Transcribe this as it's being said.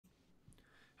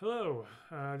Hello,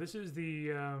 this is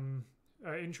the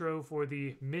intro for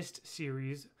the Myst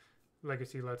series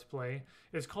Legacy Let's Play.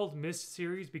 It's called Myst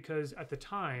series because at the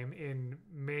time in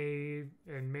May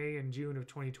and June of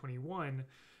 2021,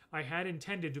 I had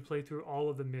intended to play through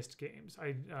all of the Myst games.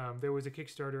 There was a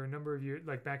Kickstarter a number of years,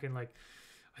 like back in I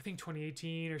think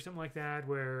 2018 or something like that,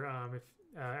 where if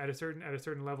at a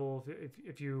certain level,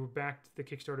 if you backed the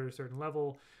Kickstarter at a certain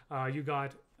level, you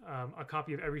got a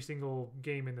copy of every single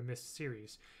game in the Myst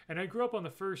series. And I grew up on the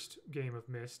first game of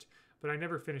Myst, but I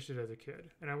never finished it as a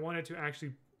kid. And I wanted to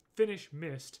actually finish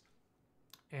Myst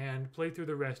and play through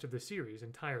the rest of the series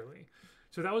entirely.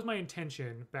 So that was my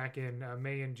intention back in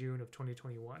May and June of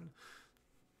 2021.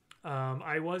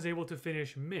 I was able to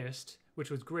finish Myst, which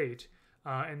was great.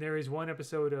 And there is one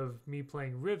episode of me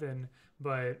playing Riven,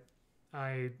 but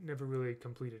I never really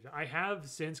completed it. I have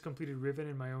since completed Riven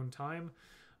in my own time,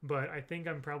 but I think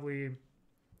I'm probably,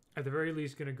 at the very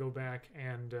least, going to go back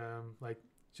and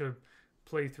sort of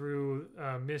play through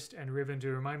Myst and Riven to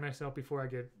remind myself before I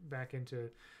get back into,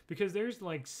 because there's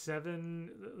like six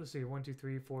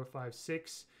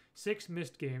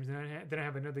Myst games, and then I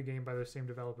have another game by the same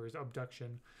developers,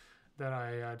 Abduction, that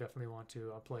I definitely want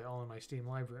to play all in my Steam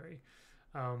library.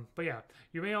 But yeah,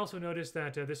 you may also notice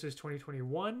that this is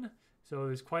 2021, so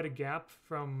there's quite a gap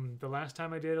from the last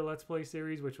time I did a Let's Play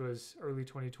series, which was early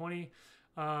 2020.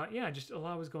 Yeah, just a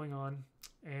lot was going on.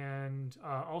 And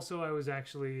also I was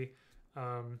actually,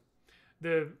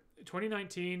 the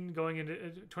 2019 going into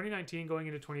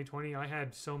 2020, I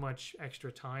had so much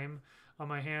extra time on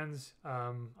my hands.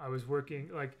 I was working,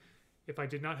 like, if I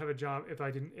did not have a job, if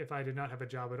I did not have a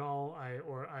job at all,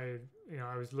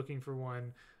 I was looking for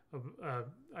one.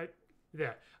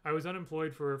 I was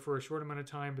unemployed for a short amount of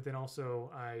time, but then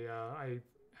also I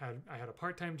had a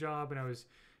part-time job, and I was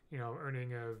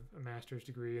earning a master's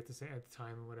degree at the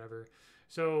time and whatever.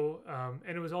 So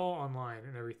and it was all online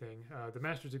and everything. The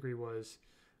master's degree was,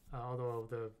 although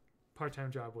the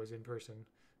part-time job was in person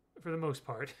for the most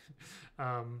part.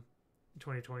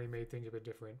 2020 made things a bit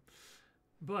different,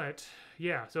 but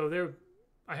yeah. So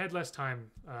I had less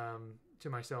time to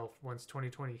myself once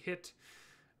 2020 hit.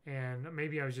 And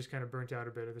maybe I was just kind of burnt out a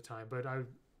bit at the time, but I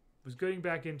was getting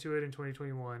back into it in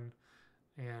 2021,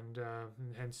 and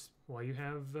hence why you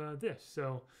have this.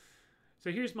 So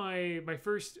here's my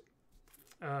first.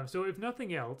 So if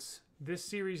nothing else, this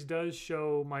series does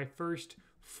show my first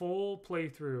full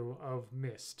playthrough of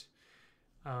Myst.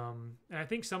 And I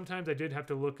think sometimes I did have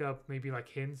to look up maybe like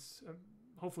hints.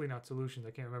 Hopefully not solutions, I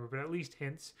can't remember, but at least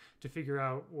hints to figure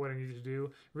out what I needed to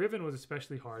do. Riven was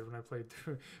especially hard when I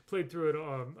played through it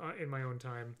in my own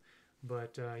time.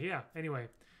 But yeah, anyway,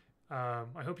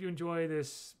 I hope you enjoy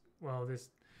this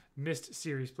Myst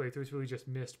series playthrough. It's really just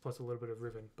Myst plus a little bit of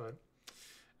Riven, but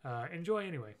enjoy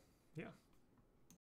anyway. Yeah.